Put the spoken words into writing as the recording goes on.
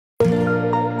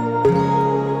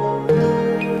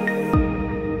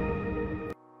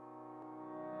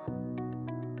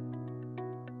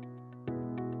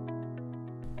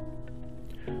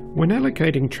When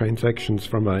allocating transactions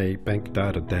from a bank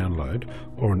data download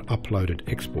or an uploaded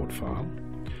export file,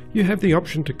 you have the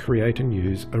option to create and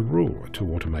use a rule to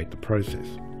automate the process.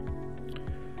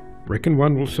 Reckon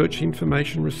 1 will search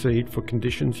information received for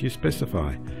conditions you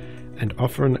specify and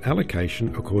offer an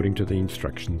allocation according to the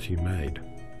instructions you made.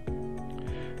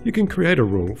 You can create a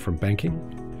rule from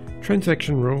Banking,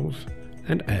 Transaction Rules,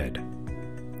 and Add.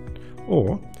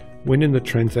 Or, when in the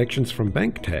Transactions from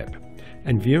Bank tab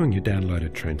and viewing your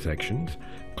downloaded transactions,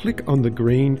 click on the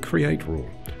green Create Rule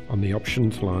on the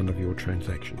Options line of your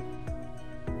transaction.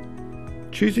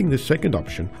 Choosing the second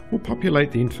option will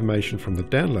populate the information from the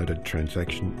downloaded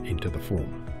transaction into the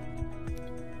form.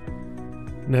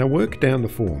 Now work down the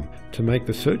form to make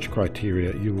the search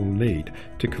criteria you will need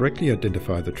to correctly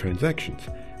identify the transactions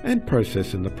and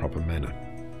process in the proper manner.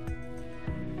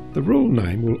 The rule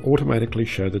name will automatically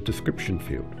show the description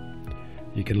field.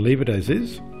 You can leave it as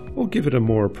is or give it a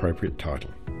more appropriate title.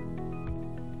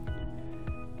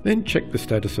 Then check the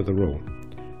status of the rule.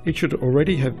 It should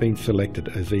already have been selected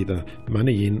as either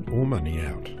money in or money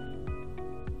out.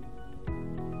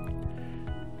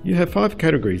 You have 5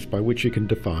 categories by which you can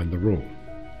define the rule.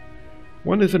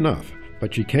 1 is enough,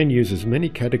 but you can use as many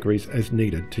categories as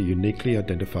needed to uniquely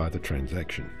identify the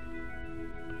transaction.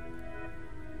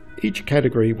 Each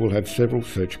category will have several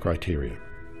search criteria.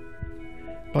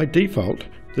 By default,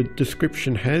 the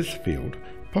Description Has field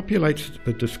populates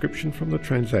the description from the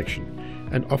transaction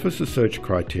and offers the search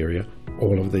criteria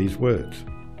all of these words.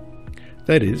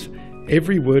 That is,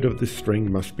 every word of this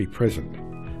string must be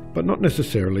present, but not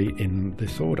necessarily in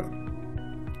this order.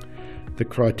 The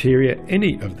criteria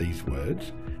any of these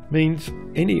words means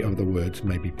any of the words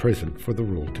may be present for the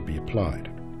rule to be applied.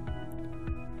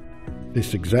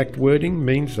 This exact wording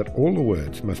means that all the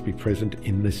words must be present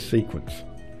in this sequence.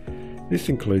 This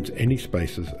includes any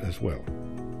spaces as well.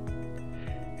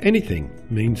 Anything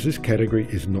means this category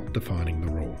is not defining the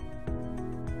rule.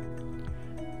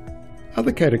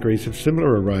 Other categories have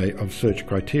similar array of search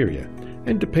criteria,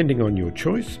 and depending on your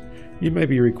choice, you may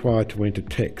be required to enter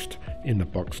text in the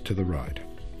box to the right.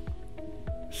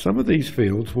 Some of these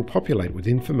fields will populate with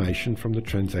information from the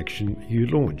transaction you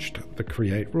launched the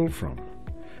Create Rule from,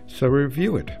 so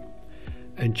review it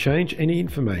and change any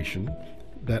information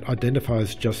that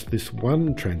identifies just this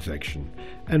one transaction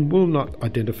and will not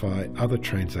identify other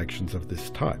transactions of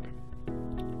this type.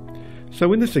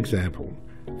 So in this example,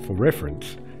 for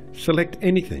reference, select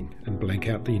anything and blank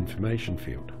out the information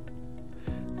field.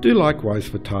 Do likewise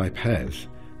for type Has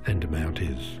and amount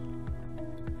is.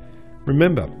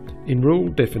 Remember, in rule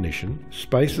definition,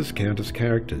 spaces count as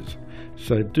characters,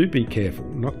 so do be careful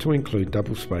not to include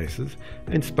double spaces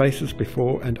and spaces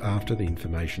before and after the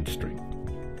information string.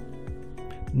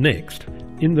 Next,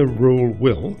 in the rule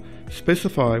will,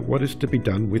 specify what is to be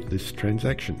done with this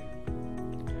transaction.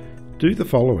 Do the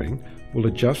following will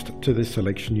adjust to the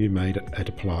selection you made at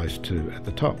Applies To at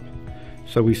the top,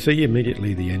 so we see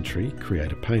immediately the entry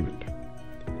Create a Payment.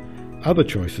 Other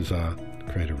choices are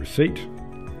Create a Receipt,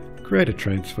 Create a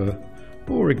Transfer,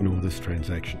 or Ignore this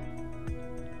transaction.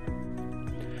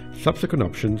 Subsequent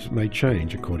options may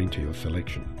change according to your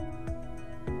selection.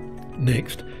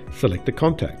 Next, select the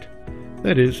contact,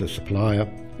 that is, a supplier,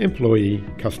 employee,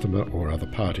 customer, or other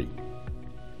party.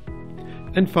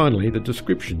 And finally, the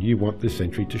description you want this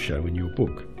entry to show in your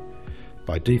book.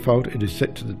 By default, it is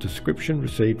set to the description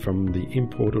received from the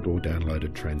imported or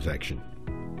downloaded transaction.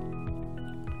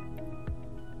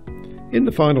 In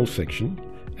the final section,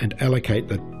 and allocate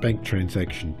the bank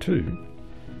transaction to,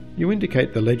 you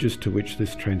indicate the ledgers to which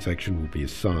this transaction will be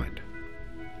assigned.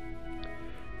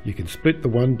 You can split the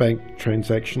one bank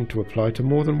transaction to apply to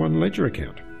more than one ledger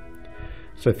account.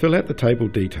 So fill out the table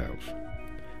details.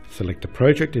 Select a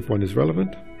project if one is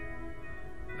relevant,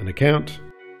 an account,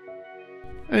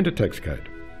 and a tax code.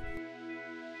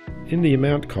 In the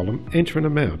amount column, enter an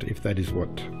amount if that is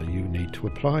what you need to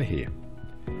apply here.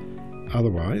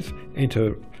 Otherwise,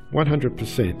 enter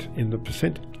 100% in the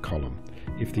percent column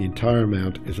if the entire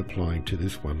amount is applying to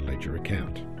this one ledger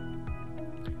account.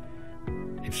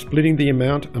 If splitting the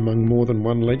amount among more than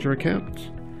one ledger accounts,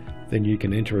 then you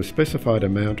can enter a specified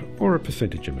amount or a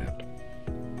percentage amount.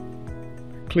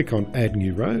 Click on Add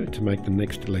New Row to make the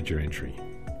next ledger entry.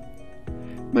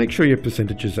 Make sure your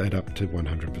percentages add up to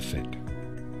 100%.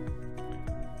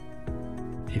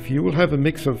 If you will have a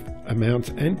mix of amounts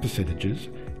and percentages,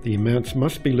 the amounts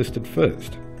must be listed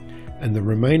first, and the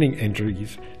remaining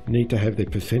entries need to have their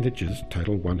percentages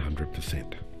total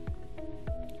 100%.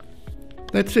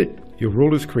 That's it, your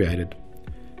rule is created.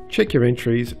 Check your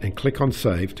entries and click on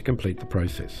Save to complete the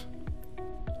process.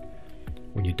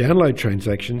 When you download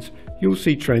transactions, you'll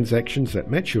see transactions that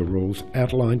match your rules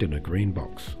outlined in a green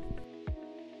box.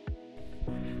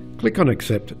 Click on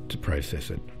Accept to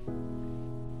process it.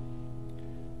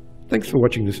 Thanks for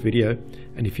watching this video,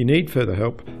 and if you need further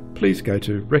help, please go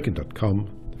to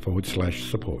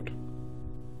reckon.com/support.